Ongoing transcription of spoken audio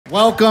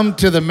Welcome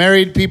to the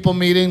married people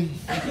meeting.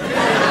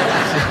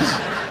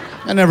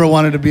 I never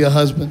wanted to be a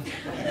husband.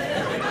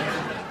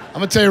 I'm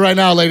gonna tell you right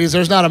now, ladies,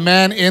 there's not a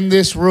man in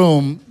this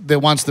room that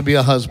wants to be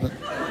a husband.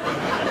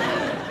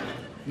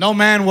 No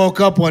man woke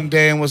up one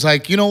day and was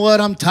like, you know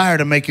what, I'm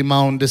tired of making my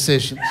own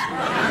decisions.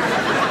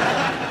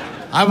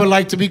 I would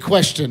like to be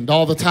questioned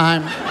all the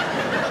time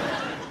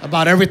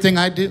about everything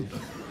I do.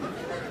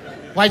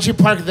 Why'd you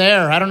park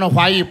there? I don't know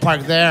why you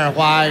parked there.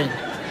 Why?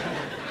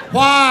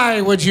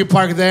 Why would you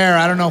park there?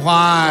 I don't know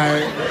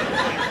why.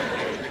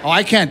 Oh,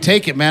 I can't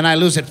take it, man. I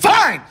lose it.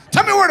 Fine!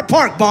 Tell me where to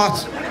park,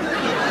 boss.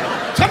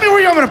 Tell me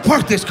where you're gonna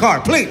park this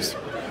car, please.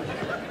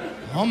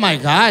 Oh my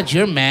God,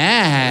 you're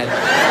mad.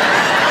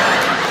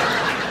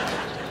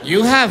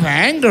 You have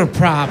anger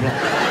problems.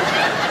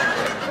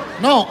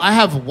 No, I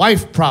have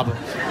wife problems.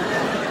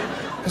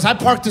 Because I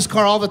park this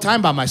car all the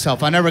time by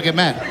myself. I never get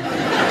mad.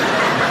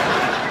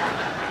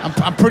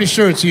 I'm pretty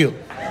sure it's you.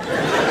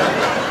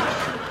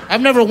 I've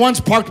never once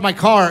parked my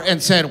car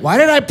and said, why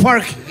did I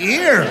park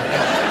here?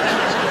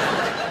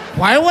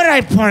 Why would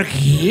I park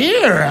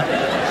here?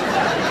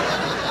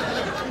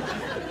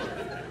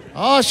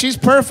 Oh, she's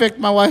perfect,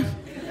 my wife.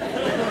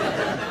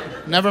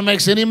 Never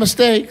makes any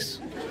mistakes.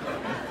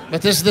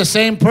 But this is the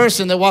same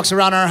person that walks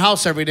around our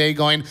house every day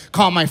going,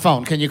 call my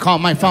phone. Can you call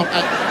my phone?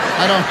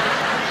 I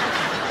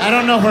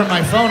don't know where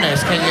my phone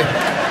is. Can you?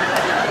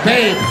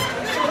 Babe,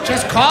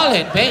 just call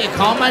it. Babe,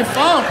 call my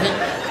phone.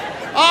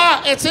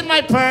 Oh, it's in my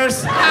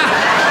purse. I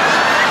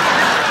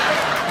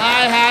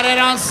had it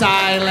on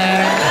silent.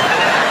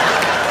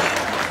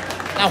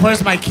 Now,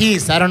 where's my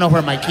keys? I don't know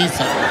where my keys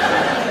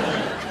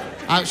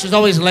are. She's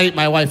always late,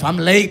 my wife. I'm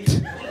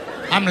late.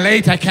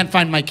 I can't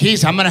find my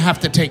keys. I'm gonna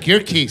have to take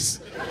your keys.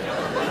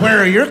 Where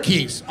are your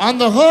keys? On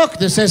the hook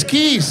that says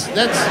keys.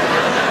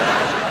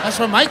 That's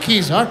where my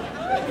keys are.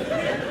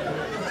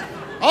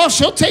 Oh,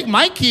 she'll take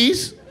my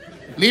keys.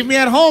 Leave me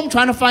at home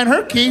trying to find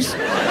her keys.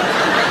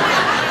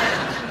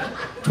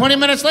 20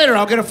 minutes later,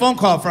 I'll get a phone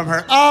call from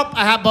her. Oh,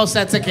 I have both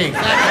sets of keys.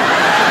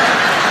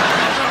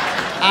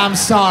 I'm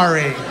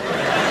sorry.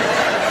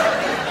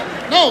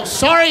 No,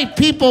 sorry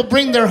people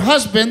bring their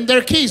husband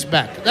their keys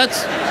back.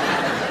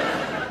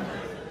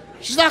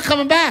 She's not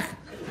coming back.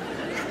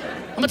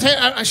 I'm gonna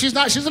tell you, she's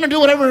gonna do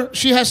whatever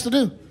she has to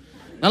do.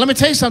 Now let me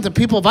tell you something,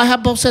 people, if I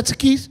have both sets of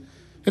keys,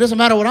 it doesn't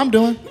matter what I'm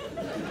doing.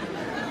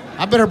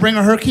 I better bring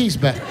her keys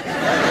back.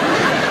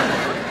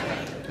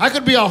 I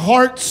could be a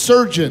heart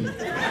surgeon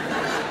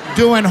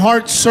doing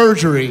heart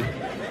surgery.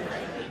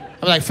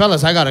 I'm like,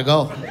 fellas, I gotta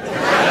go.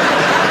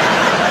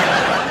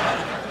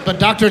 But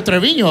Dr.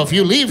 Treviño, if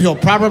you leave, he'll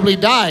probably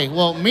die.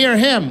 Well, me or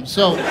him,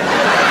 so.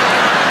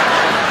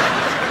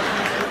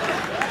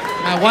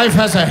 My wife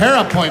has a hair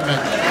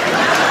appointment.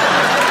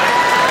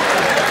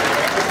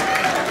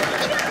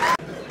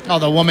 Oh,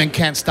 the woman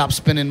can't stop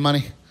spending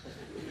money.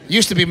 It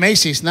used to be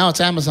Macy's, now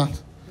it's Amazon.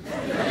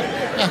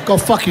 Yeah, go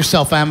fuck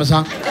yourself,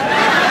 Amazon.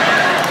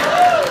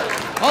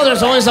 Oh,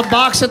 there's always a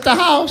box at the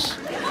house.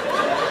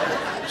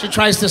 She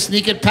tries to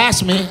sneak it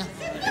past me.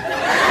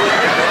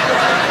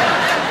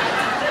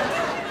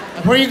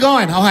 Where are you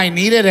going? Oh, I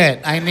needed it.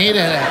 I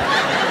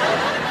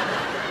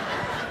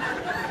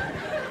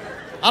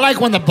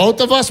like when the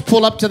both of us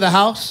pull up to the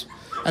house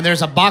and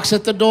there's a box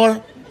at the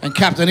door and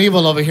Captain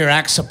Evil over here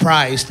acts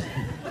surprised.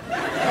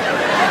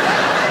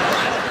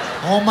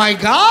 Oh my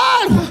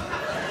God,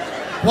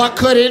 what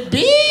could it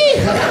be?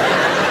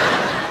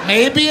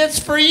 Maybe it's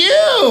for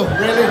you.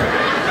 Really?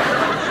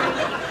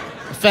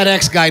 The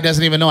FedEx guy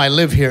doesn't even know I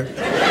live here.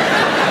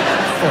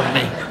 For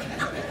me.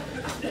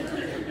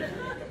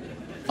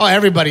 Oh,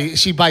 everybody,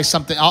 she buys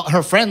something. All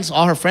her friends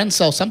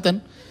sell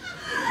something.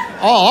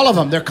 Oh, all of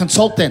them, they're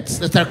consultants.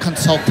 They're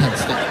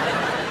consultants.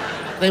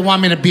 They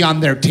want me to be on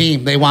their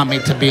team.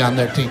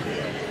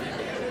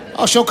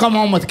 Oh, she'll come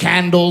home with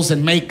candles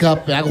and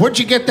makeup. Where'd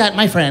you get that?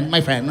 My friend.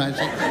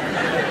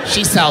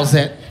 She sells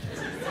it.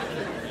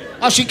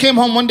 Oh, she came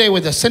home one day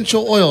with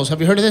essential oils.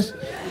 Have you heard of this?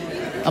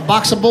 A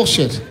box of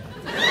bullshit.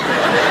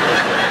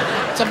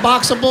 It's a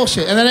box of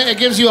bullshit. And then it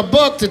gives you a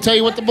book to tell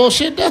you what the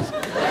bullshit does.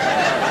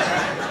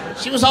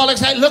 She was all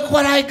excited. Look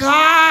what I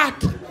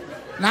got.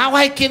 Now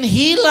I can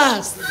heal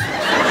us.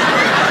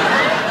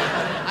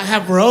 I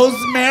have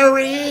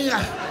rosemary,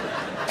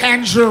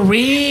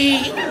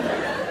 tangerine,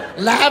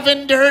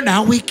 lavender.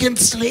 Now we can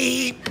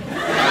sleep.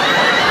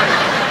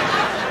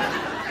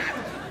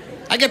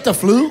 I get the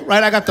flu,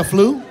 right? I got the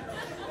flu.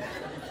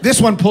 This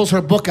one pulls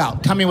her book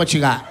out. Tell me what you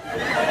got.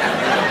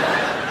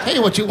 Hey,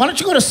 why don't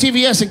you go to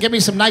CVS and get me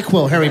some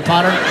NyQuil, Harry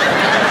Potter?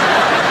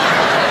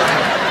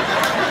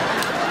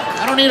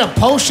 I don't need a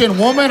potion,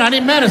 woman. I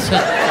need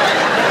medicine.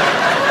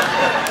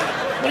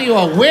 What are you,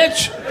 a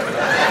witch?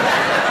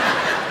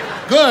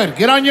 Good.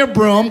 Get on your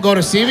broom, go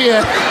to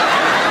CVS,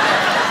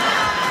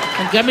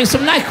 and get me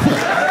some NyQuil.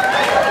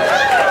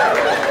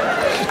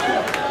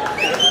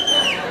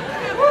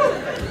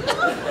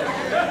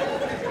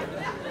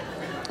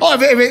 Oh,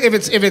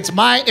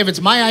 if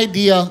it's my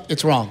idea,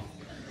 it's wrong.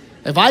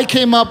 If I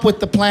came up with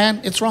the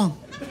plan, it's wrong.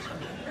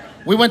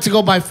 We went to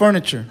go buy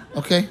furniture,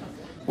 okay?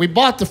 We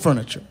bought the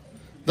furniture.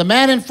 The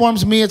man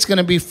informs me it's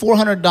gonna be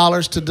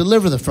 $400 to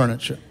deliver the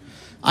furniture.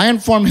 I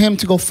inform him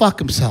to go fuck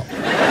himself.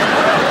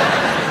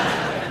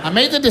 I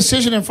made the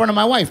decision in front of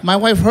my wife. My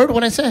wife heard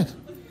what I said.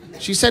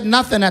 She said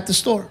nothing at the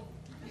store.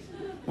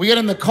 We get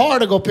in the car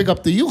to go pick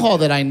up the U-Haul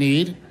that I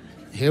need.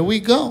 Here we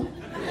go.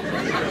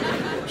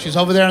 She's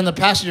over there in the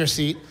passenger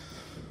seat.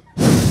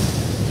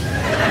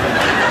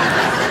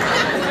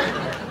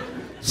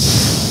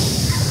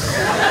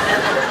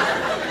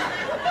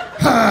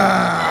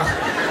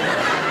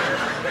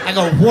 I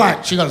go,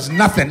 what? She goes,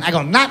 nothing. I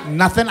go, not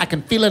nothing. I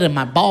can feel it in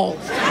my balls.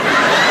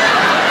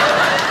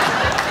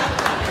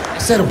 I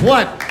said,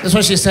 what? That's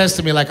what she says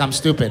to me like I'm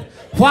stupid.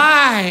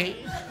 Why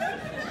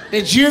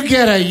did you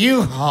get a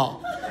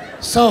U-Haul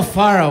so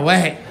far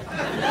away?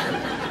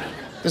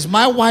 Does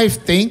my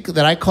wife think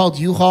that I called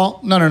U-Haul?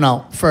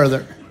 No,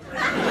 further.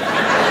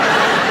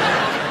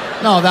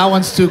 No, that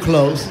one's too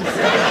close.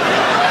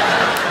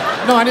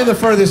 No, I need the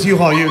furthest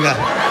U-Haul you got.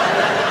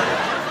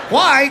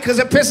 Why? Because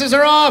it pisses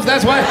her off,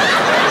 that's why.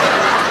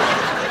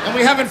 And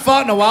we haven't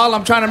fought in a while.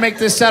 I'm trying to make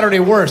this Saturday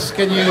worse.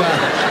 Can you...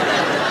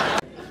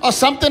 Oh,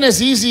 something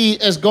as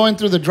easy as going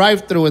through the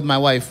drive-thru with my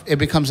wife, it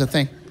becomes a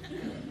thing.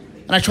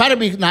 And I try to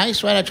be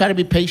nice, right? I try to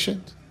be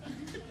patient.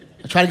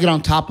 I try to get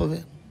on top of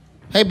it.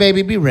 Hey,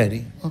 baby, be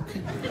ready.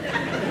 Okay.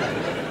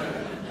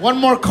 One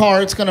more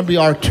car, it's gonna be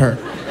our turn.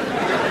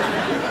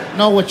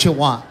 Know what you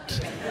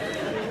want.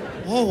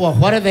 Oh, well,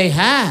 what do they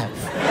have?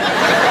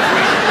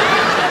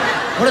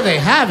 What do they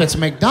have? It's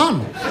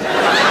McDonald's.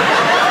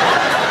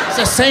 It's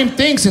the same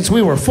thing since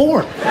we were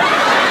 4.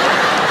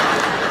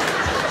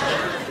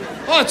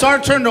 Oh, it's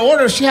our turn to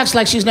order. She acts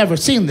like she's never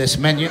seen this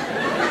menu.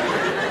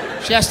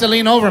 She has to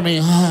lean over me.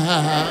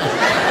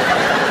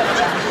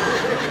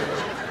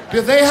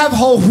 Do they have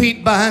whole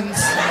wheat buns?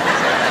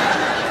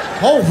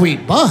 Whole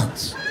wheat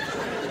buns?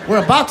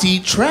 We're about to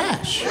eat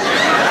trash.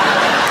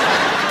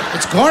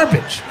 It's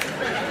garbage.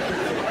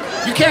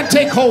 You can't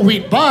take whole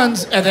wheat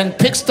buns and then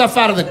pick stuff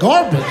out of the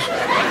garbage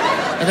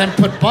and then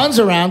put buns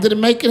around it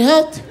and make it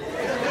healthy.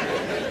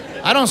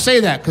 I don't say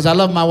that because I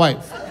love my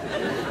wife.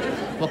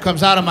 What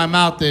comes out of my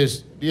mouth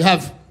is, do you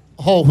have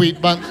whole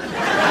wheat buns?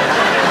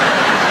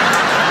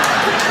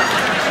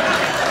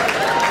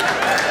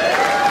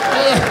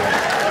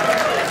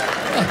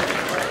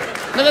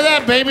 Look at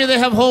that, baby. They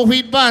have whole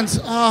wheat buns.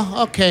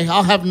 Oh, okay.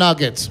 I'll have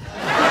nuggets.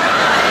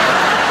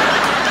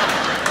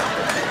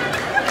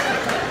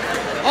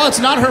 Oh, it's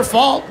not her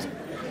fault.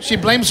 She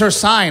blames her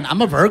sign.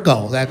 I'm a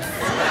Virgo.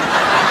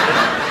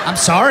 I'm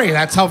sorry.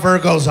 That's how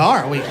Virgos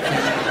are.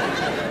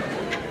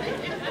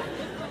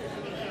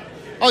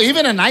 Oh,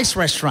 even a nice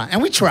restaurant.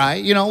 And we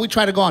try. We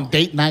try to go on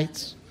date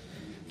nights.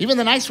 Even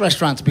the nice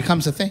restaurants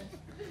becomes a thing.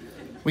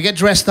 We get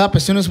dressed up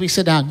as soon as we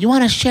sit down. You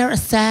want to share a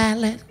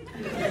salad?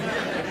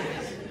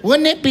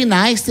 Wouldn't it be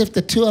nice if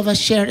the two of us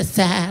shared a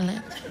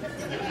salad?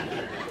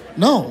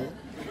 No.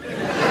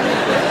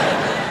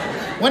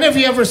 When have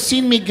you ever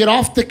seen me get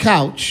off the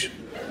couch,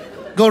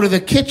 go to the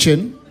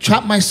kitchen,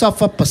 chop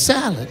myself up a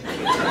salad,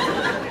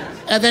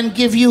 and then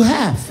give you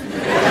half?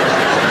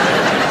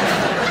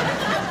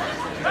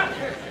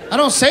 I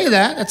don't say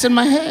that. That's in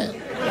my head.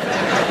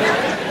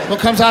 What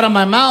comes out of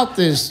my mouth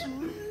is,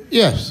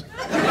 yes.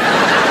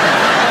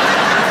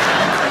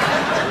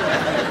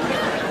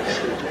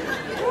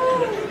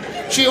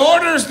 She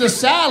orders the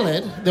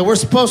salad that we're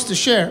supposed to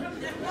share.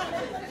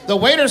 The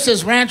waiter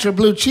says ranch or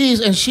blue cheese,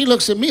 and she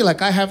looks at me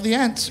like I have the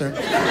answer.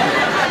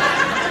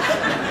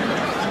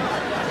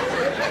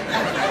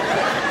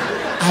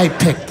 I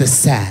picked the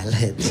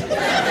salad.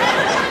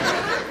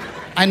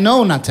 I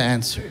know not to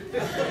answer.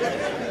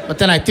 But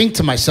then I think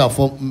to myself,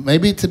 well,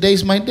 maybe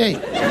today's my day.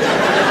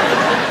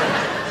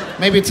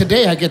 Maybe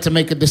today I get to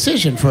make a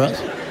decision for us.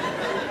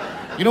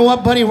 You know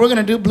what, buddy? We're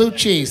gonna do blue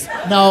cheese.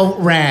 No,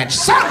 ranch.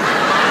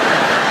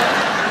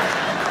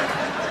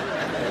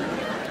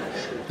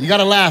 You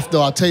gotta laugh,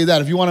 though, I'll tell you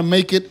that. If you wanna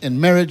make it in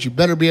marriage, you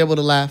better be able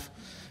to laugh.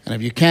 And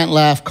if you can't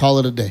laugh, call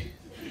it a day.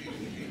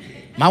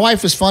 My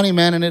wife is funny,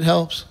 man, and it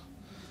helps.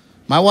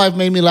 My wife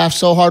made me laugh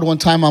so hard one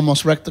time I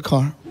almost wrecked the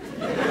car.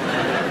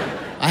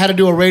 I had to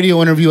do a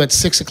radio interview at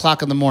 6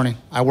 o'clock in the morning.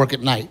 I work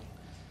at night.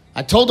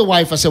 I told the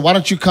wife, I said, why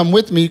don't you come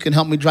with me? You can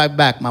help me drive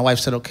back. My wife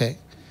said, okay.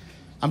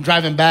 I'm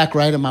driving back,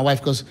 right? And my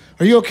wife goes,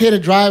 are you okay to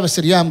drive? I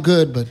said, yeah, I'm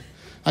good, but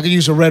I could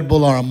use a Red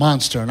Bull or a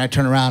Monster. And I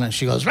turn around and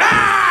she goes, rah!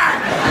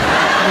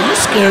 Well, you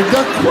scared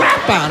the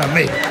crap out of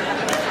me.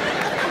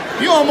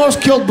 You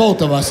almost killed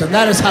both of us, and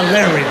that is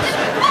hilarious.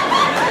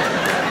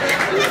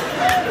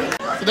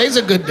 Today's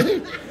a good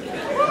day.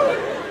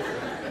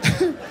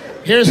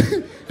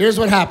 Here's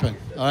what happened,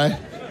 all right?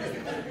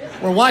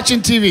 We're watching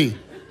TV.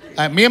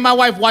 Me and my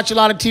wife watch a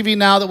lot of TV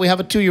now that we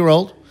have a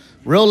 2-year-old.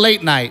 Real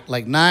late night,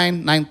 like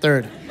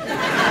 9:30.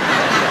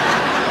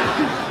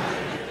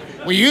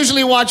 We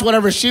usually watch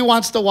whatever she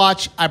wants to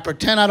watch. I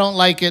pretend I don't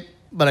like it,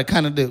 but I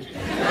kind of do.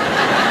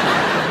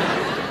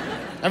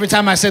 Every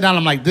time I sit down,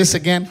 I'm like, this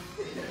again?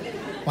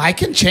 Well, I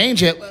can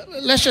change it.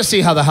 Let's just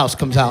see how the house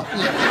comes out.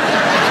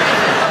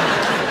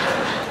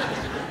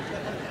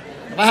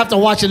 If I have to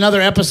watch another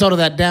episode of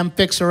that damn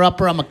Fixer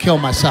Upper, I'm gonna kill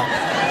myself.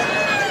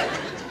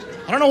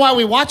 I don't know why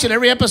we watch it.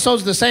 Every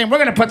episode's the same. We're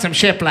going to put some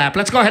shiplap.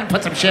 Let's go ahead and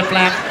put some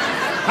shiplap.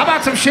 How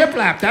about some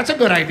shiplap? That's a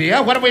good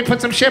idea. Why don't we put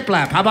some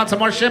shiplap? How about some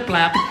more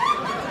shiplap?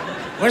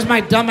 Where's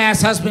my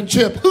dumbass husband,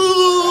 Chip?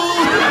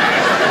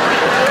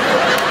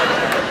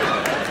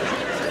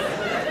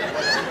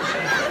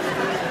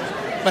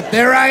 But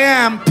there I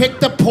am. Pick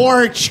the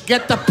porch.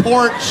 Get the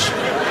porch.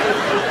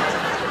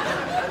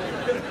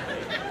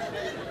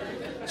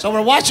 So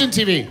we're watching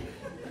TV.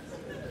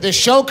 This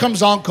show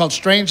comes on called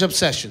Strange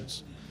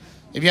Obsessions.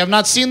 If you have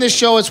not seen this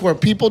show, it's where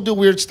people do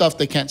weird stuff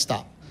they can't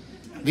stop.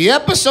 The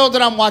episode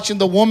that I'm watching,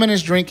 the woman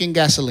is drinking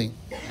gasoline.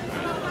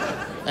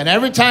 And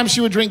every time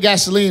she would drink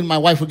gasoline, my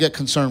wife would get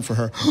concerned for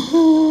her.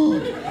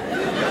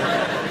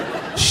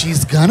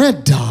 She's gonna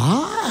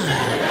die.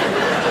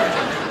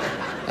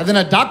 And then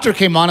a doctor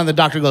came on and the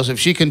doctor goes, if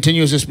she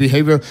continues this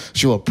behavior,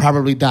 she will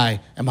probably die.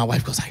 And my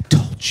wife goes, I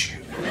told you.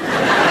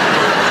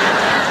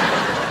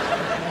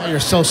 Oh, you're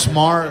so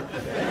smart.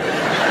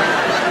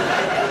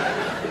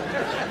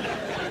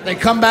 They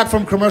come back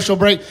from commercial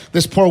break.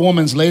 This poor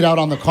woman's laid out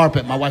on the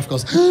carpet. My wife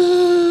goes,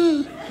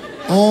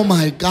 oh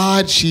my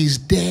God, she's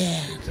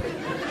dead.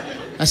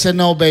 I said,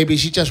 no, baby,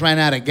 she just ran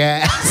out of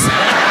gas.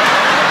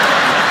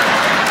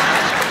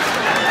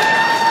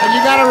 And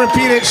you gotta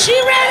repeat it. She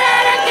ran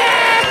out of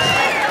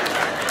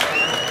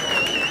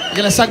gas. You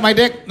gonna suck my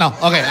dick? No,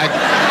 okay.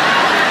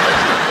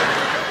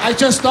 I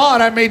just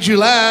thought I made you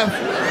laugh.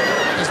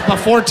 It's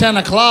before 10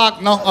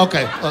 o'clock. No,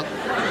 okay.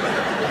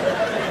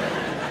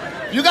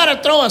 You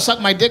gotta throw a suck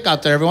my dick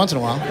out there every once in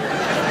a while.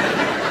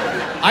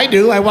 I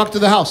do. I walk through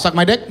the house. Suck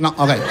my dick? No,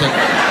 okay.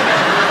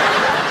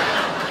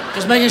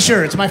 Just making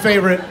sure. It's my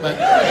favorite, but...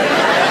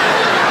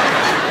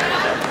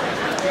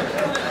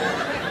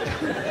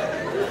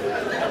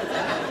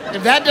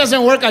 If that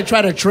doesn't work, I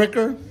try to trick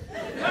her.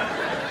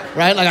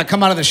 Right? Like I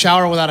come out of the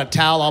shower without a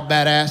towel, all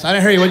badass. I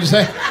didn't hear you. What'd you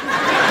say?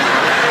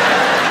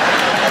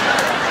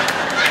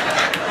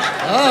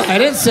 Oh, I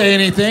didn't say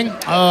anything.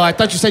 Oh, I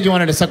thought you said you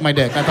wanted to suck my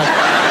dick. I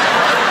thought...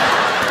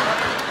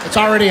 It's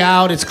already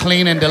out. It's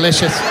clean and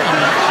delicious.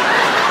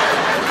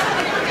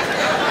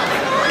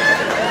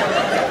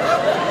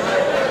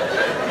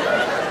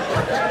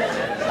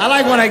 I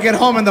like when I get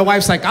home and the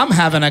wife's like, I'm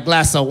having a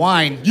glass of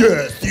wine.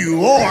 Yes,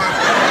 you are.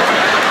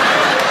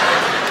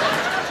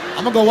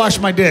 I'm gonna go wash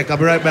my dick. I'll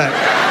be right back.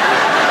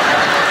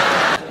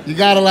 You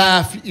gotta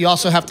laugh. You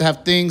also have to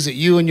have things that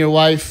you and your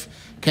wife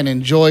can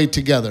enjoy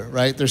together,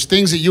 right? There's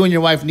things that you and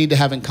your wife need to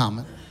have in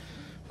common.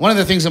 One of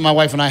the things that my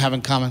wife and I have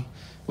in common,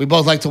 we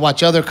both like to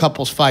watch other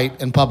couples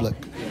fight in public.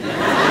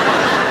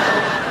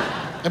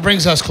 It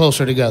brings us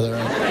closer together,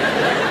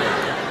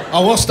 right?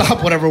 Oh, we'll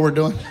stop whatever we're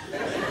doing.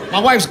 My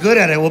wife's good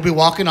at it. We'll be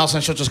walking, all of a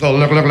sudden she'll just go,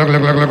 look. She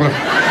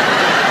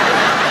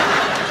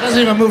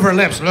doesn't even move her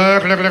lips.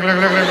 Look. I'm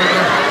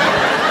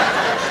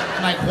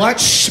like, what?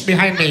 Shh,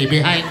 behind me.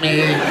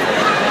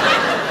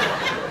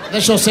 Then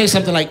she'll say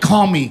something like,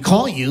 call me.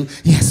 Call you?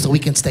 Yes, so we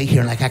can stay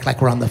here and act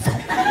like we're on the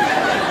phone.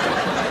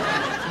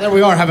 There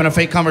we are having a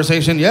fake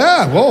conversation.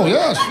 Yeah, whoa,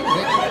 yes.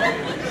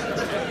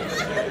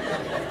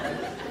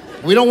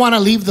 We don't want to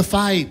leave the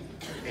fight.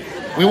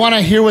 We want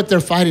to hear what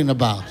they're fighting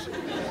about.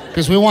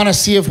 Because we want to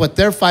see if what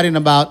they're fighting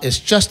about is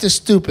just as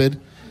stupid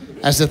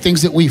as the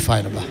things that we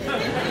fight about.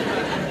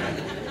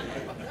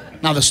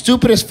 Now, the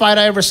stupidest fight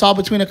I ever saw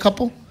between a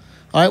couple,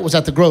 all right, was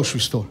at the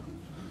grocery store.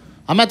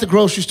 I'm at the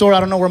grocery store.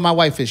 I don't know where my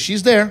wife is.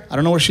 She's there. I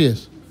don't know where she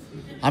is.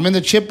 I'm in the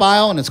chip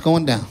aisle, and it's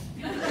going down.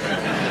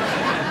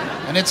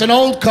 And it's an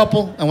old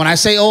couple. And when I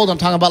say old, I'm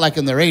talking about like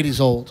in their 80s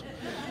old.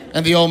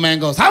 And the old man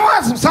goes, I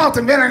want some salt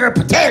and vinegar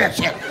potato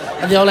chips.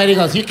 And the old lady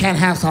goes, you can't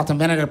have salt and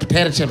vinegar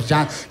potato chips,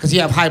 John, because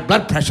you have high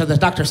blood pressure. The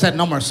doctor said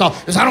no more salt.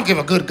 He goes, I don't give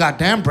a good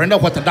goddamn, Brenda,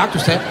 what the doctor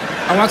said.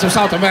 I want some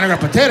salt and vinegar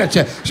potato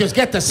chips. She goes,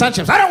 get the sun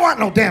chips. I don't want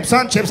no damn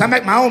sun chips. I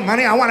make my own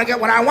money. I want to get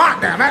what I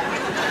want, damn it.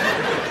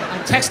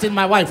 I'm texting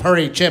my wife,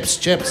 hurry, chips.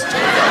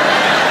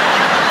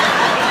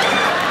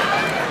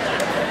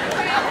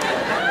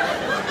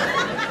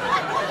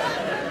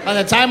 By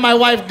the time my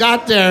wife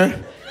got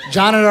there,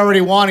 John had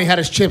already won. He had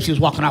his chips. He was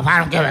walking off. I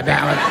don't give a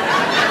damn.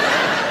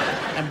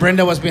 And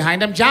Brenda was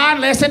behind him. John,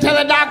 listen to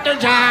the doctor,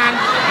 John.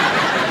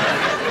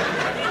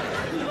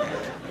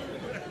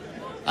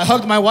 I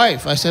hugged my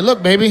wife. I said,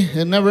 look, baby,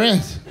 it never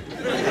ends.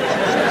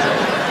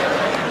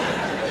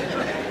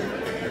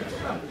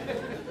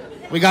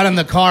 We got in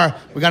the car.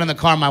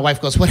 My wife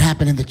goes, what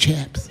happened in the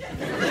chips?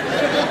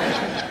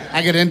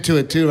 I get into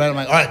it, too, right? I'm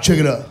like, all right, check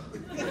it out.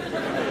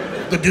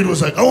 The dude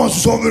was like, I want some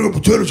salt and vinegar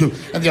potato chips.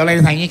 And the old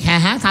lady's like, you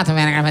can't have salt and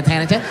vinegar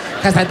potato chips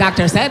because the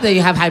doctor said that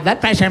you have high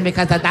blood pressure and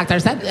because the doctor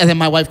said... And then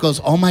my wife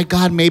goes, oh my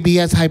God, maybe he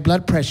has high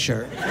blood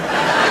pressure.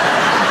 I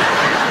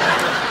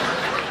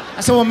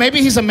said, well,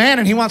 maybe he's a man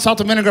and he wants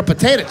salt and vinegar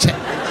potato chips.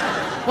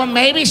 Well,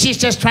 maybe she's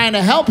just trying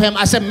to help him.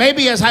 I said,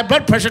 maybe he has high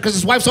blood pressure because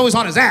his wife's always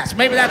on his ass.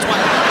 Maybe that's why.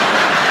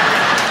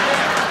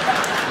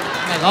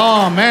 I'm like,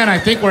 oh man, I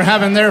think we're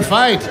having their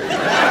fight.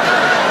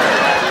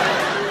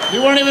 We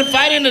weren't even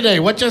fighting today.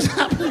 What just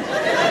happened?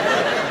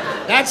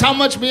 That's how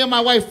much me and my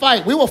wife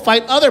fight. We will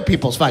fight other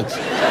people's fights.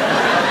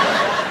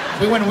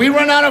 When we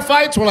run out of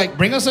fights, we're like,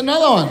 bring us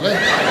another one.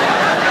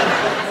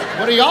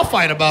 What do y'all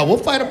fight about? We'll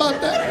fight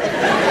about that.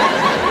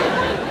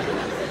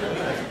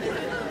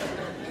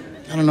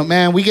 I don't know,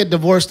 man. We get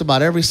divorced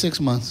about every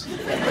 6 months.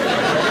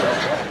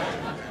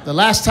 The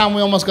last time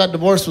we almost got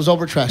divorced was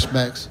over trash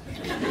bags.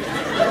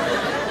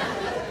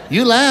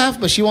 You laugh,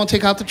 but she won't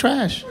take out the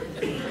trash.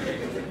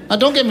 Now,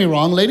 don't get me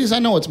wrong, ladies. I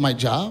know it's my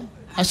job.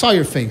 I saw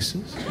your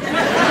faces.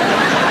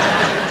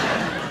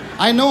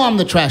 I know I'm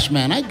the trash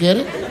man. I get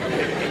it.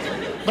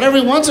 But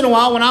every once in a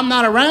while, when I'm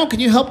not around,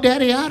 can you help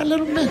Daddy out a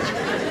little bit?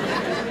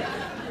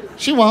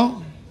 She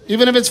won't.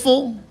 Even if it's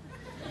full,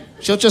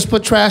 she'll just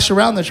put trash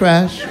around the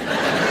trash.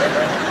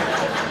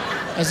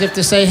 As if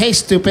to say, hey,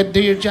 stupid,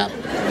 do your job.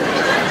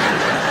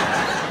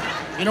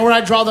 You know where I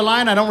draw the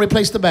line? I don't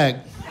replace the bag.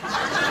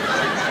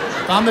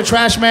 If I'm the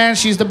trash man,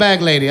 she's the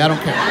bag lady. I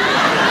don't care.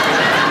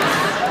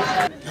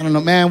 I don't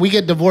know, man. We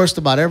get divorced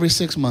about every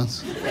 6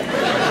 months.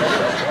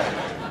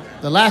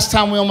 The last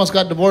time we almost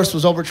got divorced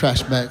was over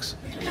trash bags.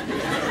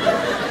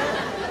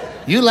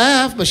 You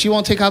laugh, but she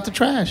won't take out the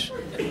trash.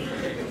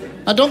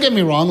 Now, don't get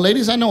me wrong,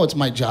 ladies. I know it's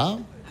my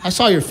job. I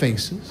saw your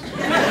faces.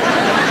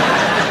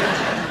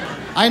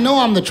 I know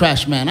I'm the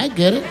trash man. I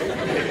get it.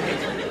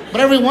 But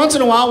every once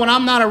in a while, when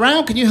I'm not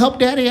around, can you help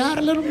Daddy out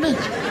a little bit?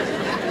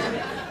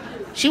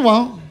 She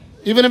won't.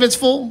 Even if it's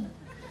full,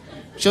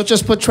 she'll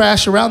just put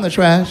trash around the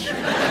trash.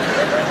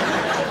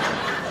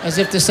 As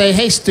if to say,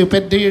 hey,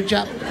 stupid, do your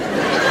job.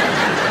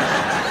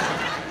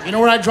 You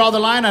know where I draw the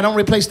line? I don't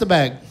replace the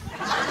bag.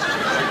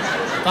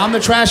 If I'm the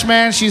trash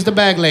man, she's the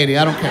bag lady.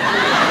 I don't care.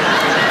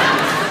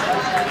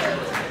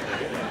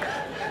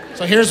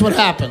 So here's what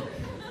happened.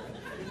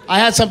 I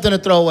had something to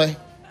throw away.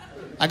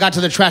 I got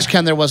to the trash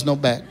can, there was no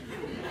bag.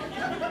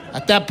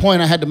 At that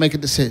point, I had to make a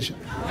decision.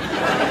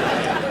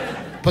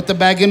 Put the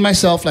bag in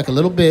myself like a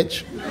little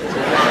bitch,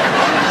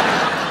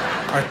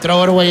 or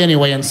throw it away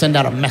anyway and send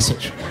out a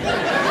message.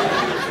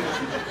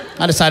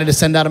 I decided to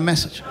send out a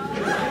message.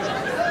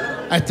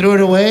 I threw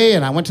it away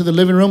and I went to the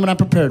living room and I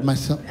prepared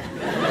myself.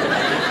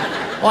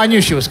 Oh, I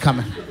knew she was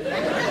coming.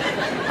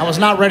 I was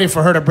not ready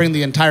for her to bring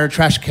the entire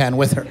trash can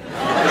with her.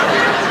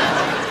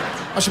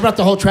 Oh, she brought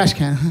the whole trash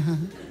can.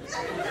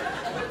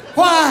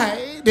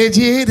 Why did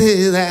you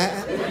do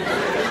that?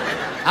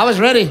 I was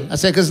ready. I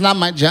said, because it's not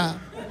my job.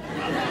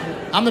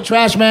 I'm the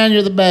trash man,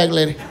 you're the bag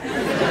lady.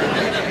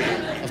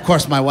 Of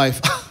course, my wife,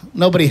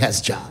 nobody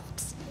has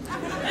jobs.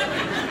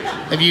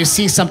 If you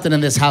see something in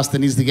this house that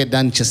needs to get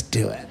done, just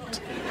do it.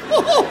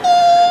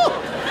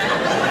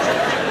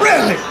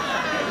 Really?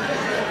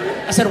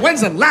 I said,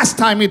 when's the last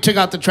time you took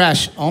out the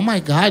trash? Oh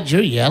my God,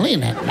 you're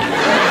yelling at me.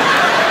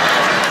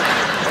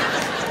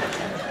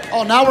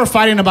 Oh, now we're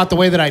fighting about the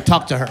way that I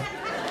talk to her.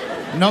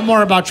 No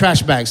more about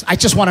trash bags. I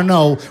just want to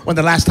know when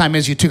the last time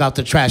is you took out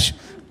the trash.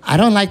 I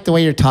don't like the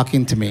way you're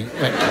talking to me.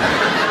 Wait.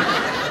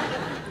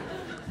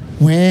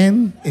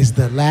 When is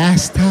the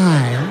last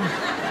time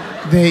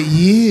that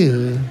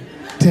you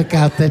took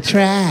out the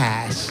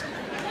trash?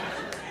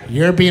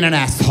 You're being an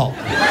asshole.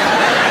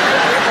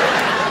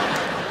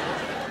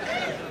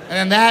 And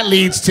then that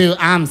leads to,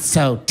 I'm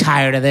so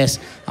tired of this.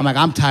 I'm like,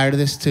 I'm tired of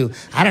this too.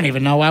 I don't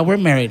even know why we're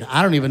married.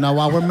 I don't even know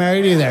why we're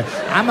married either.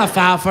 I'm gonna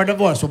file for a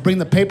divorce. We'll bring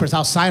the papers,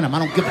 I'll sign them. I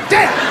don't give a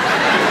damn.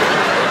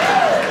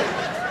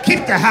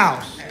 Keep the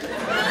house.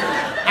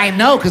 I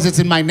know, because it's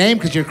in my name,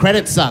 because your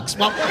credit sucks.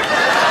 Well,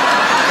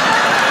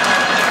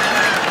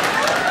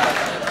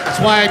 that's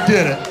why I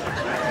did it.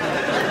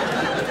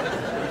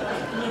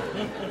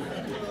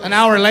 An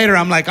hour later,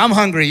 I'm like, I'm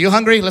hungry. You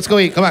hungry? Let's go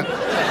eat. Come on.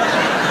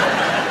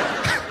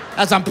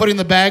 As I'm putting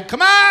the bag,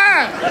 come on!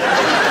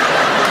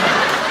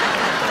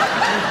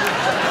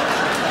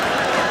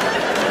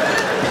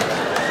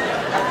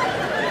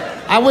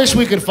 I wish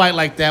we could fight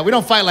like that. We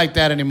don't fight like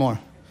that anymore.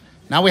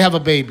 Now we have a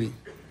baby.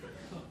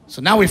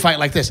 So now we fight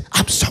like this.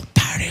 I'm so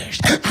tired of you.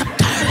 I'm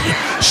tired of you.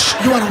 Shh,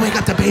 you want to wake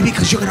up the baby?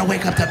 Because you're going to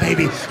wake up the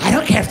baby. I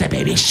don't care if the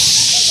baby,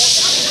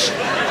 shh.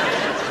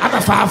 I'm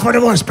going to file for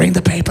divorce. Bring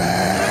the paper.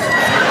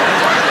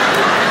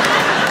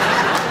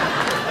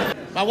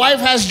 My wife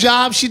has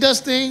jobs. She does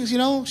things, you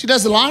know. She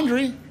does the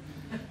laundry.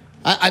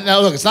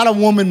 Now, look, it's not a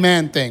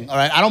woman-man thing, all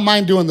right? I don't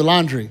mind doing the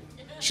laundry.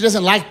 She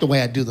doesn't like the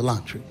way I do the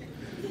laundry.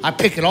 I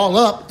pick it all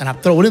up and I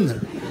throw it in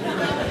there.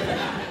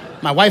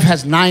 My wife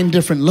has 9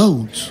 different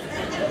loads.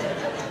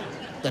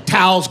 The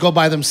towels go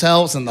by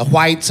themselves, and the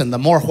whites, and the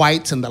more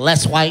whites, and the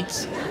less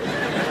whites.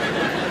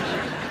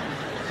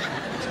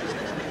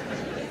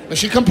 But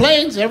she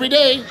complains every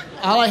day.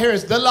 All I hear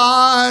is the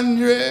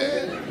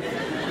laundry.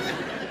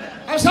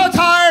 I'm so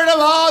tired of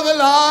all the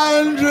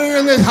laundry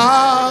in this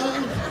house.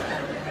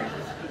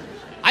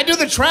 I do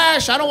the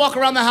trash. I don't walk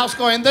around the house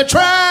going, the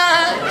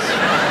trash.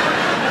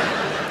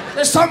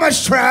 There's so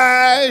much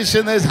trash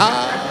in this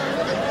house.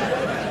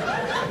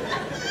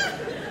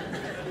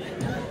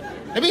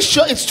 Let me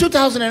show, it's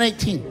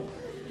 2018.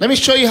 Let me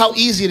show you how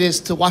easy it is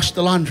to wash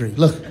the laundry.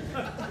 Look.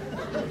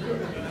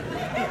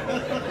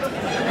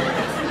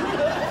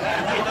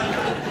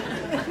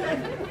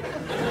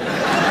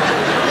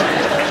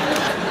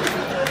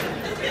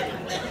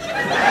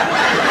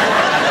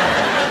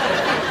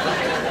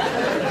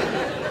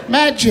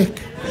 Magic.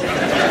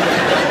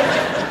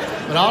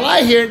 all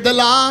I hear, the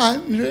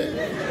laundry.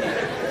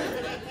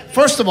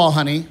 First of all,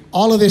 honey,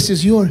 all of this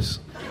is yours.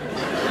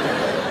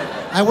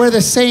 I wear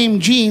the same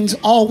jeans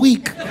all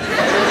week.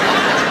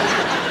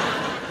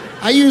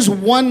 I use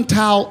one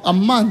towel a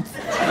month.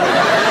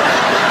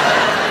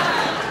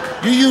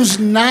 You use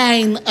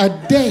 9 a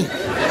day.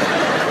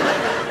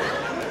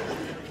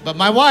 But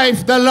my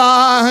wife, the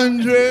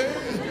laundry.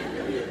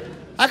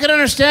 I could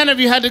understand if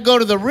you had to go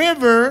to the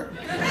river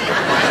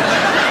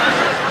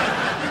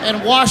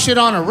and wash it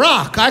on a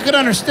rock. I could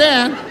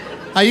understand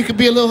how you could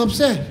be a little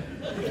upset.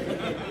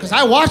 Because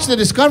I watch the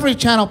Discovery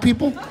Channel,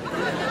 people,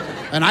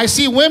 and I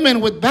see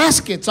women with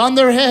baskets on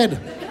their head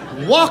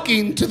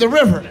walking to the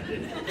river.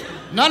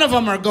 None of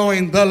them are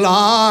going, the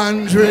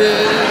laundry.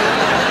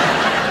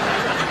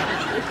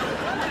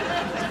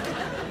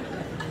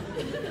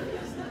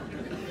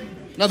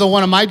 Another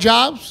one of my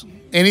jobs,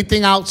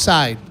 anything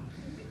outside.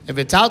 If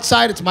it's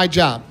outside, it's my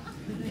job.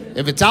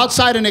 If it's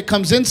outside and it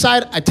comes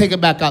inside, I take it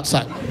back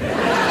outside.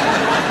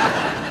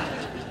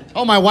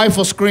 Oh, my wife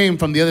will scream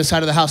from the other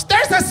side of the house,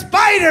 there's a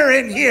spider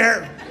in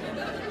here.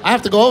 I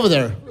have to go over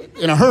there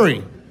in a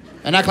hurry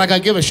and act like I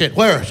give a shit.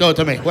 Where? Show it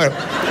to me. Where?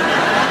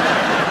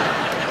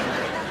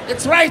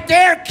 It's right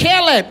there.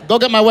 Kill it. Go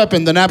get my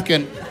weapon, the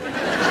napkin.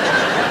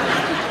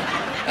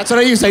 That's what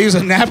I use. I use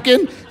a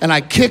napkin and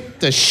I kick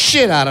the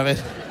shit out of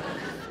it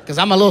because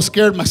I'm a little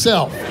scared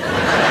myself.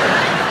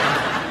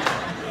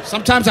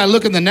 Sometimes I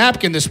look in the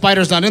napkin, the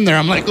spider's not in there.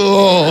 I'm like,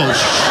 oh,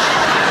 shit.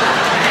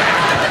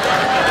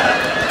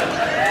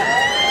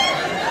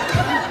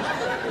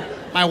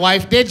 My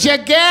wife, did you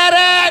get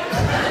it?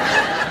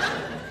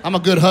 I'm a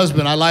good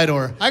husband. I lie to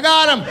her. I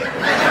got him.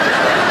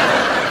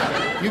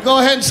 You go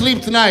ahead and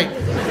sleep tonight.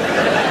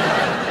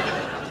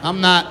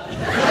 I'm not.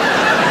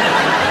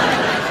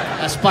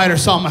 That spider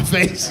saw my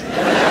face.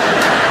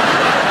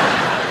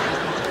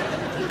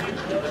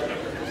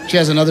 She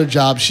has another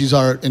job. She's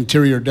our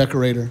interior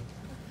decorator.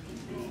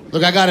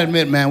 Look, I gotta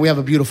admit, man, we have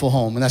a beautiful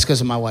home, and that's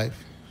because of my wife.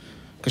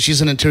 Because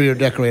she's an interior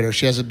decorator.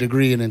 She has a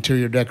degree in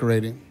interior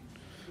decorating.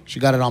 She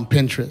got it on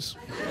Pinterest.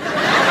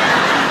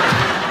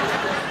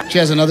 She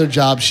has another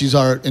job. She's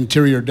our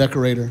interior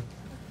decorator.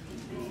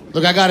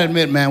 Look, I gotta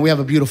admit, man, we have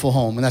a beautiful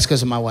home, and that's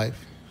because of my wife.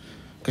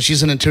 Because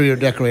she's an interior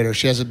decorator.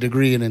 She has a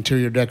degree in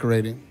interior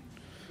decorating.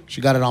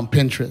 She got it on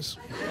Pinterest.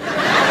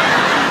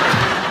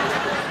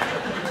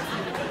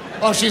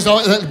 Oh, she's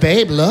always,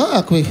 babe,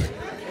 look,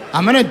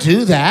 I'm gonna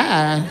do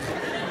that.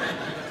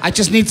 I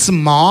just need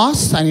some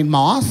moss. I need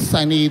moss.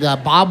 I need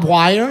barbed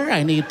wire.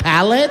 I need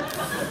pallets.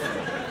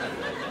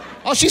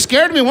 Oh, she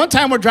scared me. One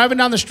time we're driving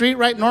down the street,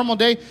 right, normal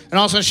day, and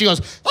all of a sudden she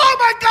goes, oh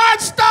my God,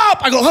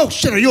 stop! I go, oh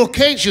shit, are you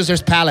okay? She goes,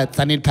 there's pallets.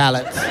 I need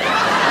pallets.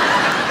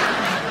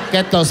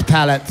 Get those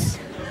pallets.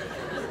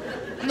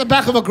 In the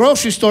back of a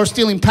grocery store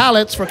stealing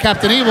pallets for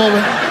Captain Evil.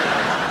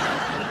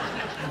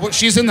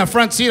 She's in the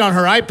front seat on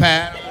her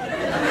iPad.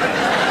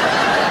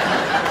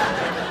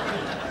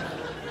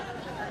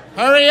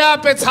 Hurry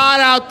up, it's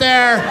hot out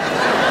there.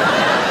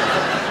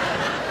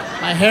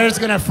 My hair's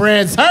gonna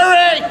frizz.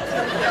 Hurry!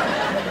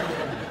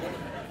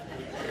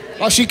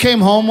 Well, she came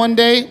home one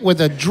day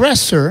with a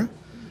dresser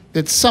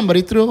that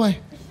somebody threw away.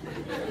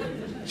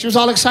 She was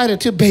all excited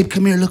too. Babe,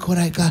 come here, look what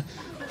I got.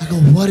 I go,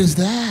 what is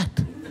that?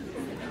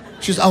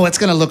 She goes, oh, it's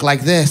gonna look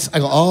like this. I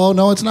go, oh,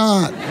 no, it's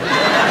not.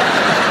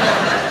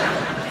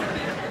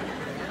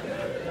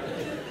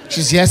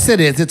 She says, yes,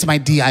 it is. It's my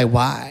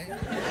DIY.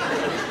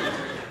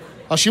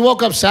 Well, she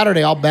woke up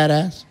Saturday all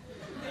badass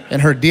in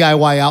her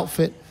DIY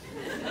outfit.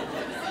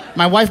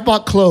 My wife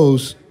bought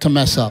clothes to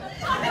mess up.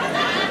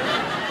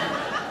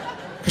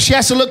 Because she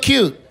has to look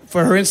cute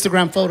for her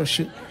Instagram photo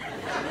shoot.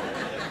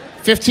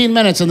 15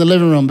 minutes in the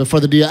living room before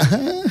the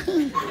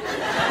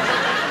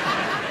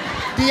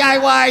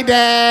DIY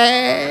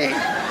day.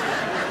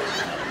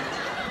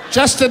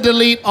 Just to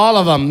delete all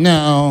of them.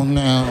 No.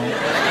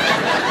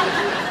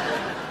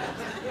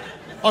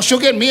 Oh, she'll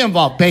get me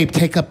involved. Babe,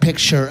 take a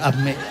picture of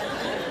me.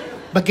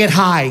 But get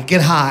high.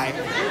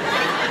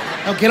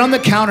 Oh, get on the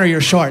counter, you're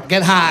short.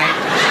 Get high.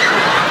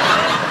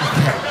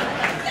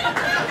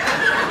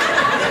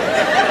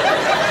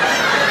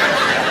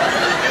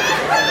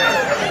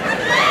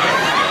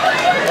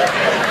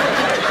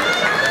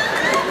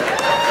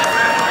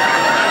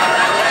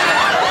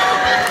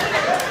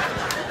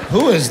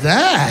 Who is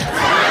that?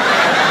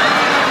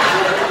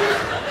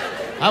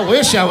 I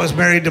wish I was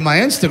married to my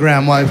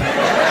Instagram wife.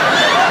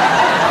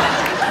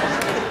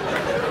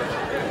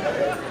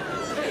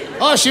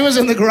 Oh, she was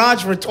in the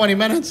garage for 20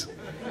 minutes.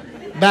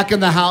 Back in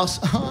the house.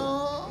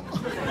 Oh,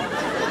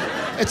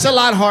 it's a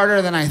lot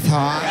harder than I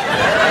thought.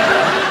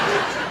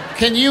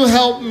 Can you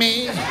help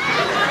me?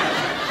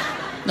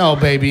 No,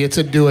 baby, it's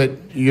a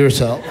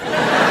do-it-yourself.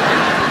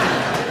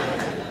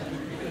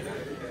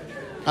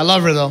 I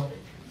love her, though.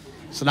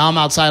 So now I'm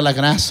outside like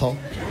an asshole.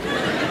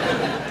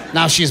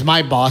 Now she's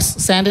my boss.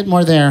 Sand it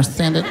more there,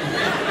 sand it.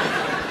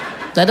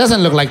 That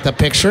doesn't look like the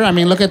picture. I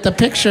mean, look at the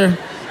picture.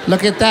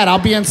 Look at that. I'll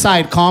be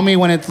inside. Call me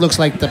when it looks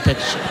like the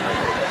picture.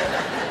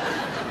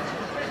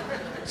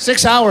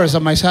 6 hours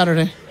of my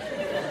Saturday.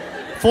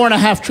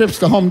 4.5 trips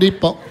to Home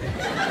Depot.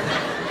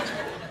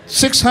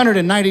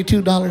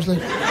 $692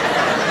 later.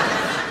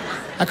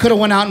 I could have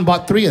went out and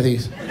bought 3 of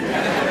these.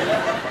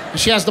 And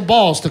she has the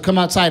balls to come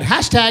outside.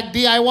 Hashtag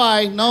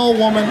DIY. No,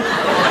 woman.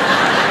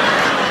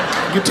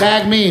 You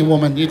tag me,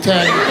 woman. You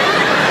tag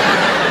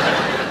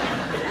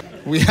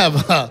me. We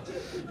have a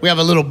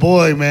little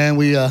boy, man.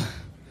 We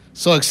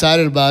so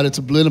excited about it. It's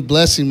a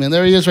blessing, man.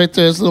 There he is right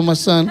there. It's little my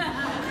son.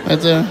 Right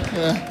there.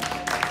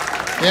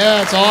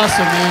 Yeah, it's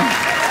awesome, man.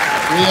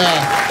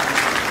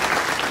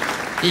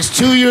 He's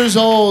 2 years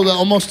old,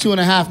 almost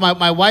 2.5.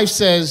 My wife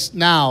says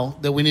now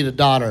that we need a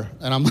daughter.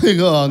 And I'm like,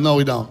 oh, no,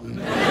 we don't.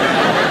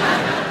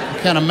 I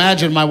can't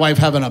imagine my wife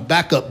having a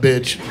backup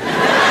bitch.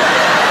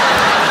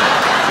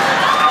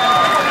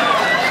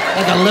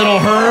 Like a little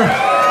her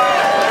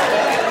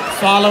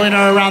following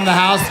her around the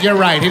house. You're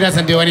right, he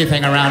doesn't do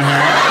anything around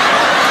here.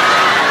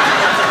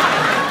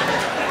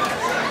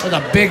 With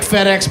a big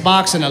FedEx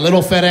box and a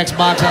little FedEx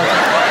box out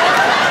there.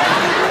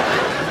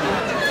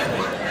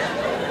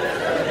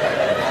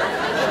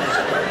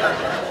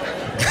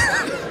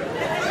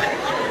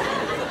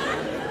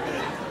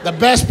 The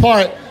best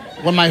part,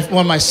 when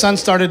my son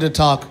started to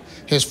talk,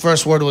 his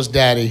first word was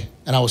daddy,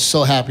 and I was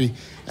so happy.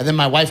 And then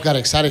my wife got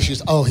excited. She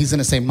was, oh, he's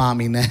gonna say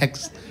mommy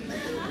next.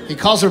 He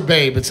calls her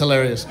babe, it's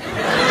hilarious.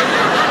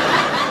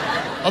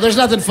 Oh, there's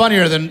nothing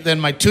funnier than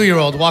my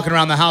 2-year-old walking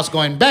around the house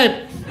going,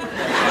 babe.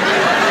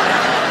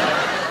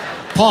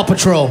 Paw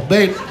Patrol,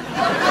 babe.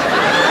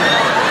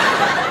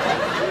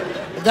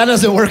 If that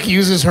doesn't work, he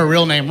uses her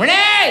real name. Renee!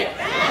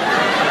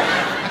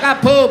 I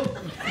got poop.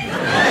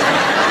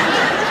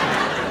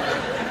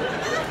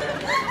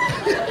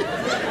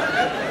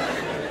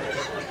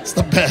 It's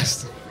the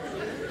best.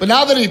 But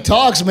now that he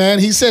talks, man,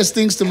 he says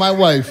things to my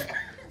wife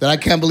that I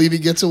can't believe he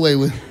gets away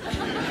with.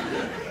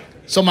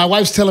 So my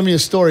wife's telling me a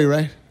story,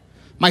 right?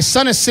 My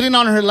son is sitting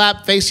on her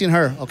lap facing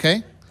her,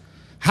 okay?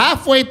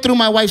 Halfway through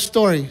my wife's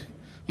story,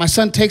 my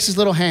son takes his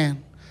little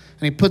hand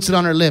and he puts it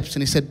on her lips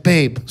and he said,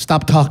 babe,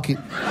 stop talking.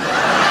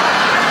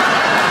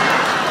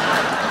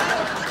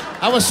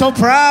 I was so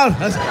proud.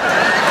 I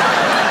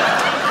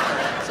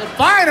said,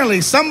 finally,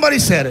 somebody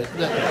said it.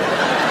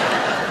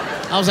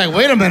 I was like,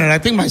 wait a minute, I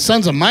think my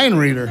son's a mind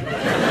reader.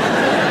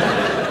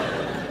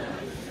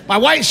 My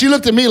wife, she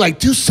looked at me like,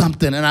 do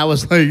something, and I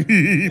was like,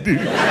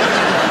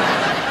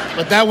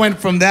 but that went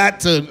from that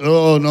to,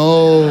 oh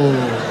no.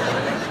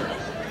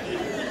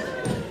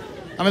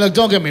 I mean, look,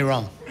 don't get me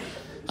wrong.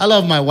 I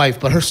love my wife,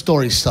 but her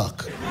stories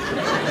suck.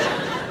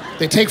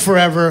 They take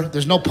forever,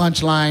 there's no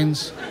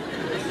punchlines.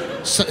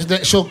 So,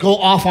 she'll go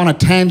off on a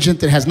tangent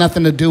that has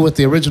nothing to do with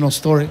the original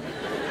story.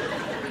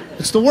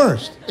 It's the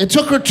worst. It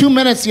took her 2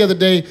 minutes the other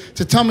day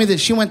to tell me that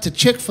she went to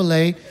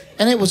Chick-fil-A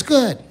and it was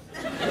good.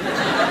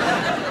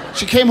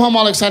 She came home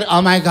all excited.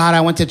 Oh my God,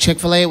 I went to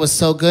Chick-fil-A, it was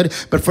so good.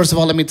 But first of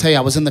all, let me tell you,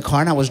 I was in the car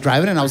and I was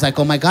driving and I was like,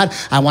 oh my God,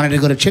 I wanted to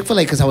go to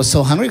Chick-fil-A because I was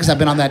so hungry because I've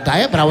been on that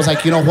diet. But I was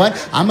like, you know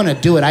what? I'm gonna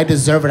do it, I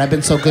deserve it. I've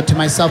been so good to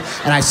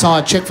myself. And I saw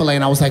a Chick-fil-A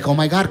and I was like, oh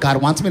my God,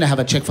 God wants me to have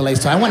a Chick-fil-A.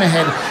 So I went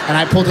ahead and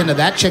I pulled into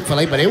that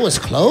Chick-fil-A, but it was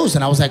closed.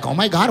 And I was like, oh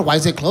my God, why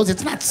is it closed?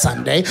 It's not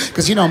Sunday.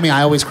 Because you know me,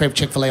 I always crave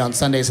Chick-fil-A on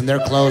Sundays and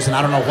they're closed. And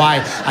I don't know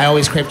why I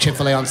always crave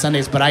Chick-fil-A on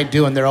Sundays, but I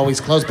do and they're always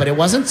closed. But it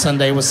wasn't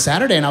Sunday, it was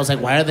Saturday. And I was like,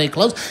 why are they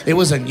closed? It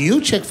was a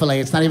new Chick-fil-A,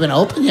 it's not even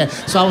open yet.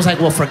 So I was like,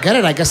 well, forget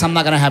it. I guess I'm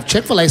not going to have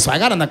Chick-fil-A. So I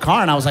got in the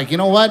car and I was like, you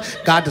know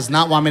what? God does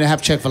not want me to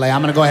have Chick-fil-A.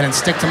 I'm going to go ahead and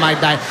stick to my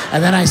diet.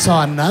 And then I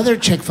saw another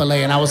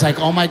Chick-fil-A and I was like,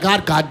 oh my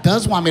God, God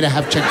does want me to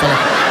have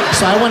Chick-fil-A.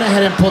 So I went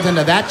ahead and pulled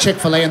into that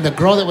Chick-fil-A and the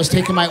girl that was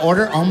taking my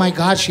order, oh my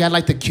God, she had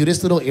like the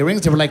cutest little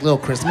earrings. They were like little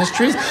Christmas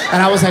trees.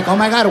 And I was like, oh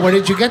my God, where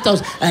did you get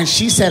those? And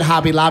she said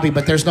Hobby Lobby,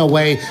 but there's no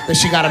way that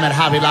she got them at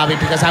Hobby Lobby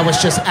because I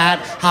was just at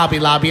Hobby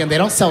Lobby and they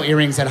don't sell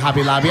earrings at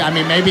Hobby Lobby. I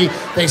mean, maybe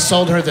they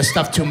sold her the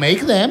stuff to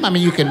make them. I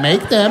mean, you can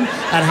make them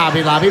at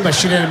Hobby Lobby, but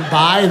she didn't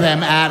buy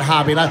them at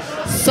Hobby Lobby.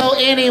 So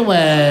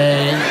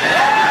anyway,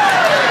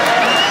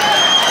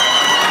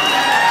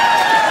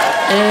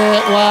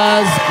 it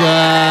was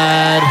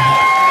good.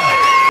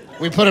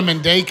 We put them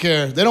in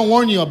daycare. They don't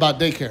warn you about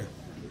daycare.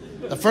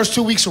 The first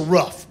 2 weeks are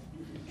rough.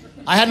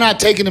 I had not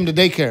taken him to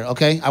daycare,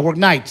 okay? I work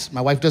nights.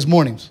 My wife does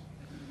mornings.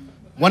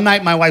 One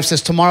night, my wife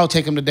says, tomorrow,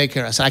 take him to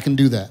daycare. I said, I can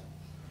do that,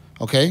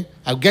 okay?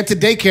 I get to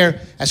daycare.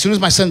 As soon as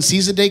my son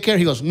sees the daycare,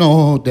 he goes,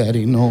 no,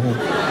 Daddy, no.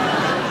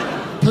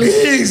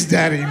 Please,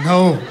 Daddy,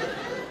 no.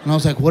 And I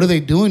was like, what are they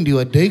doing to you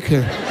at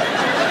daycare?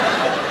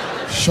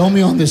 Show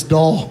me on this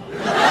doll.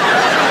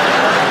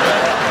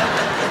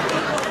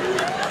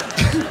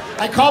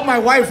 I called my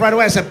wife right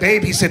away. I said,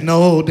 babe. He said,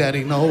 no,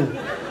 Daddy, no.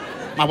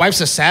 My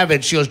wife's a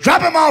savage. She goes,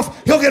 drop him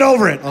off. He'll get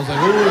over it. I was like,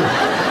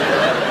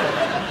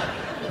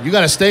 ooh. You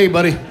got to stay,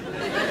 buddy.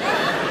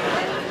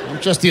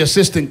 I'm just the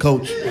assistant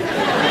coach.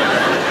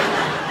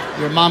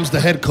 Your mom's the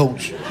head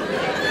coach.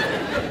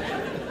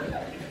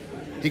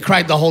 He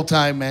cried the whole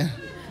time, man.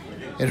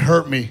 It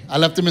hurt me. I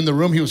left him in the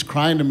room. He was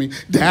crying to me.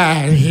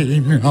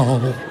 Daddy,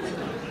 no.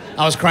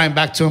 I was crying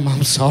back to him.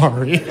 I'm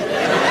sorry.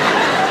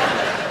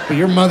 But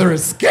your mother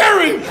is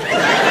scary.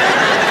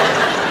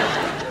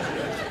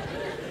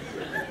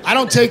 I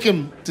don't take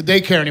him to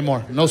daycare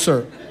anymore. No,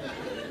 sir.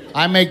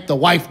 I make the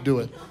wife do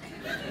it.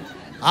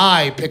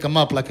 I pick him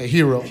up like a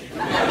hero.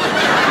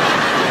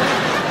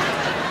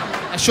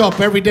 I show up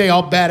every day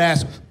all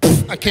badass.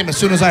 I came as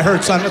soon as I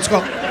heard, son, let's go.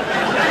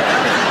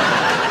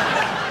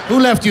 Who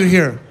left you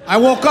here? I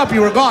woke up,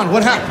 you were gone.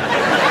 What happened?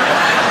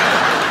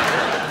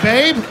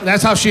 Babe,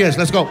 that's how she is.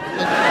 Let's go.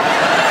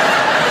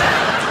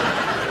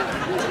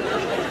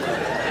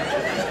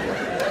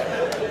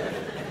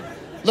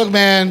 Look,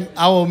 man,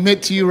 I will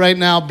admit to you right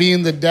now,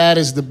 being the dad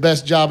is the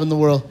best job in the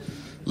world.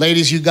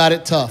 Ladies, you got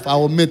it tough. I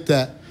will admit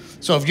that.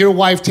 So if your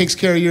wife takes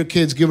care of your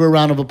kids, give her a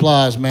round of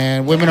applause,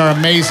 man. Women are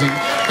amazing.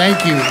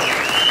 Thank you.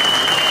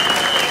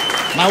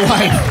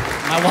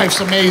 My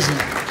wife's amazing.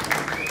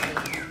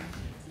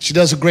 She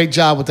does a great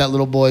job with that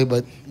little boy,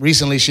 but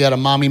recently she had a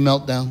mommy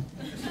meltdown.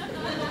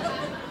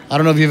 I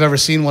don't know if you've ever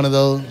seen one of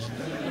those.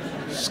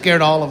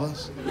 Scared all of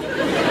us.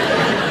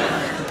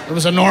 It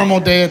was a normal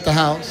day at the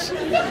house.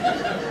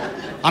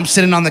 I'm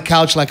sitting on the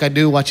couch like I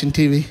do, watching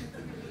TV.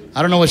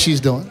 I don't know what she's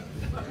doing.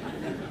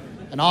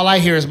 And all I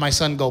hear is my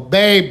son go,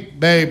 babe,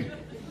 babe,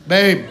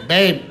 babe,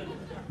 babe,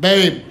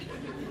 babe.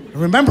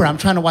 Remember, I'm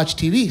trying to watch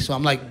TV, so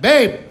I'm like,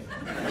 babe.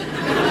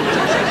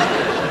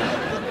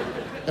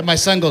 And my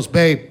son goes,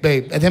 babe,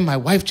 babe. And then my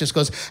wife just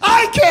goes,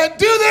 I can't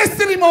do this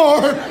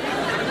anymore.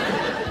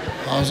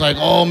 I was like,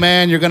 oh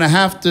man, you're gonna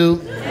have to.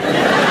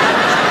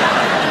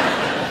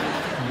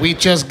 We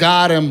just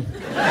got him.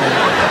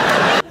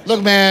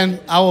 Look, man,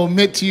 I will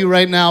admit to you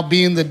right now,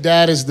 being the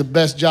dad is the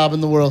best job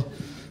in the world.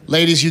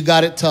 Ladies, you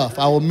got it tough.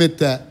 I will admit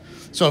that.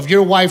 So if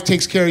your wife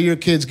takes care of your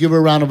kids, give her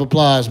a round of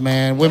applause,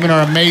 man. Women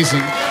are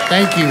amazing.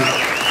 Thank you.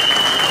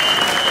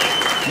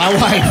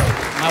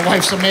 My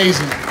wife's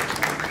amazing.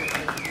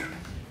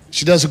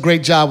 She does a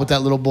great job with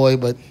that little boy,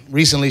 but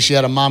recently she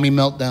had a mommy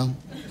meltdown.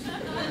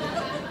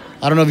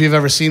 I don't know if you've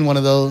ever seen one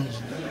of those.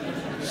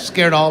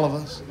 Scared all of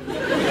us.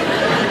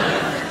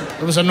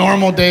 It was a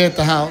normal day at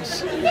the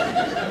house.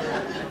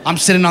 I'm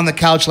sitting on the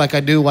couch like I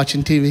do,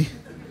 watching TV.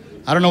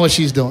 I don't know what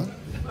she's doing.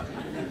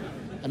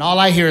 And all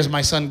I hear is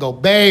my son go,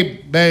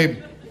 babe,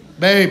 babe,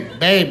 babe,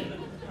 babe,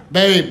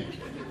 babe.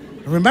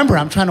 Remember,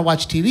 I'm trying to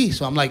watch TV,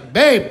 so I'm like,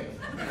 babe.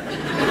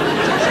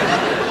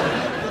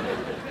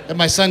 And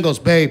my son goes,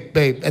 babe,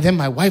 babe. And then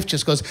my wife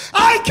just goes,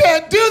 I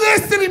can't do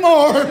this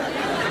anymore.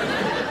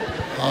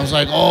 I was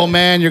like, oh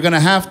man, you're gonna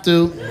have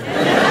to.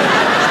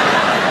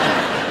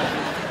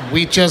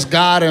 We just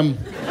got him.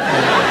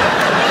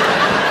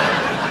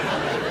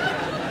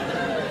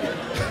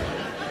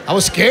 I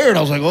was scared.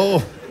 I was like,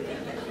 oh.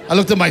 I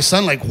looked at my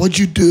son like, what'd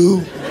you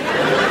do?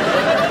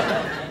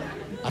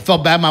 I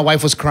felt bad my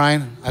wife was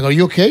crying. I go,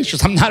 you okay? She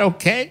goes, I'm not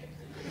okay.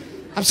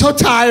 I'm so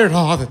tired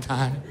all the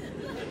time.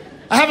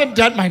 I haven't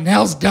done my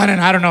nails done in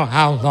I don't know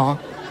how long.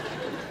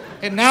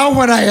 And now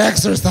when I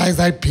exercise,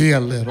 I pee a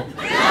little.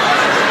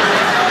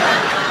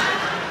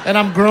 And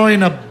I'm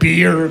growing a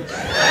beard.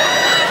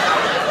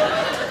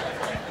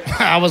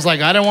 I was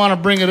like, I didn't want to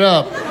bring it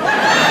up.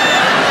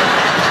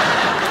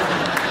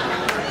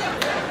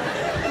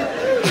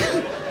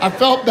 I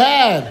felt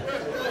bad.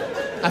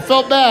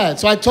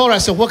 So I told her, I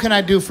said, what can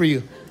I do for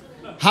you?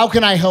 How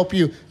can I help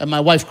you? And my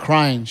wife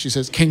crying, she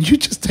says, can you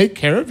just take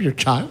care of your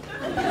child?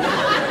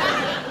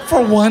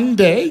 For one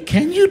day?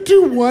 Can you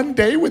do one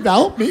day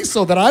without me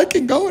so that I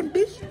can go and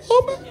be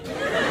home?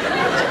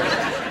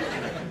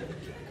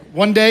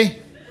 One day?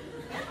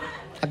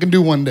 I can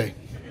do one day.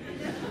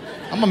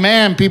 I'm a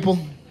man, people.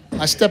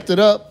 I stepped it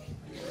up.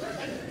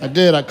 I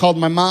did. I called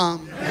my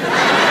mom.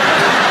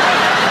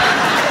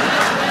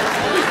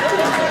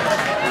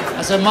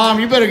 I said, Mom,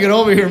 you better get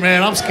over here,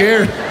 man. I'm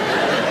scared.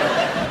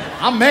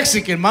 I'm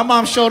Mexican. My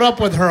mom showed up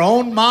with her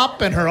own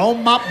mop and her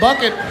own mop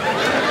bucket.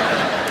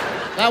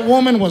 That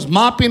woman was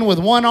mopping with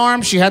one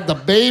arm. She had the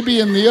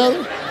baby in the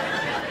other.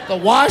 The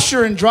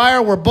washer and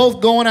dryer were both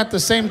going at the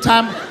same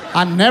time.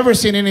 I've never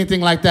seen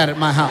anything like that at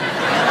my house.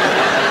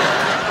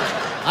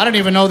 I didn't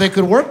even know they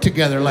could work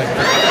together like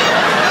that.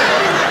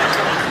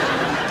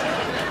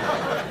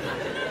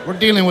 We're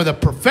dealing with a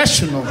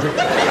professional group.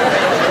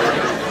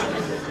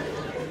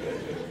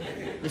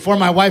 Before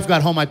my wife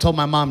got home, I told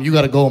my mom, you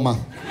gotta go, Ma.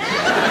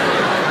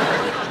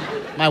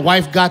 My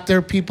wife got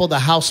there, people, the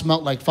house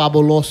smelled like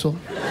fabuloso.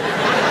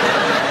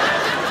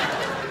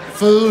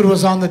 Food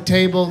was on the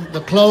table.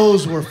 The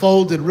clothes were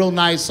folded real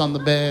nice on the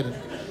bed.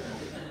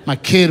 My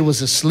kid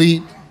was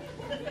asleep.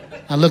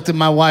 I looked at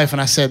my wife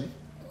and I said,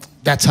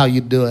 that's how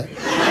you do it.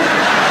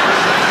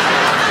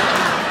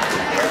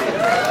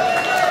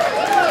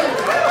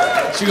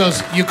 She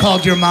goes, you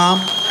called your mom?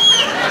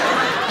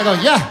 I go,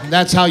 yeah,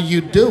 that's how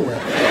you do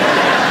it.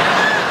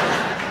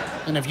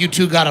 And if you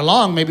two got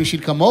along, maybe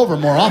she'd come over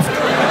more often.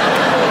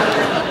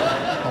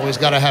 Always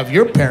gotta have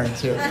your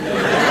parents here.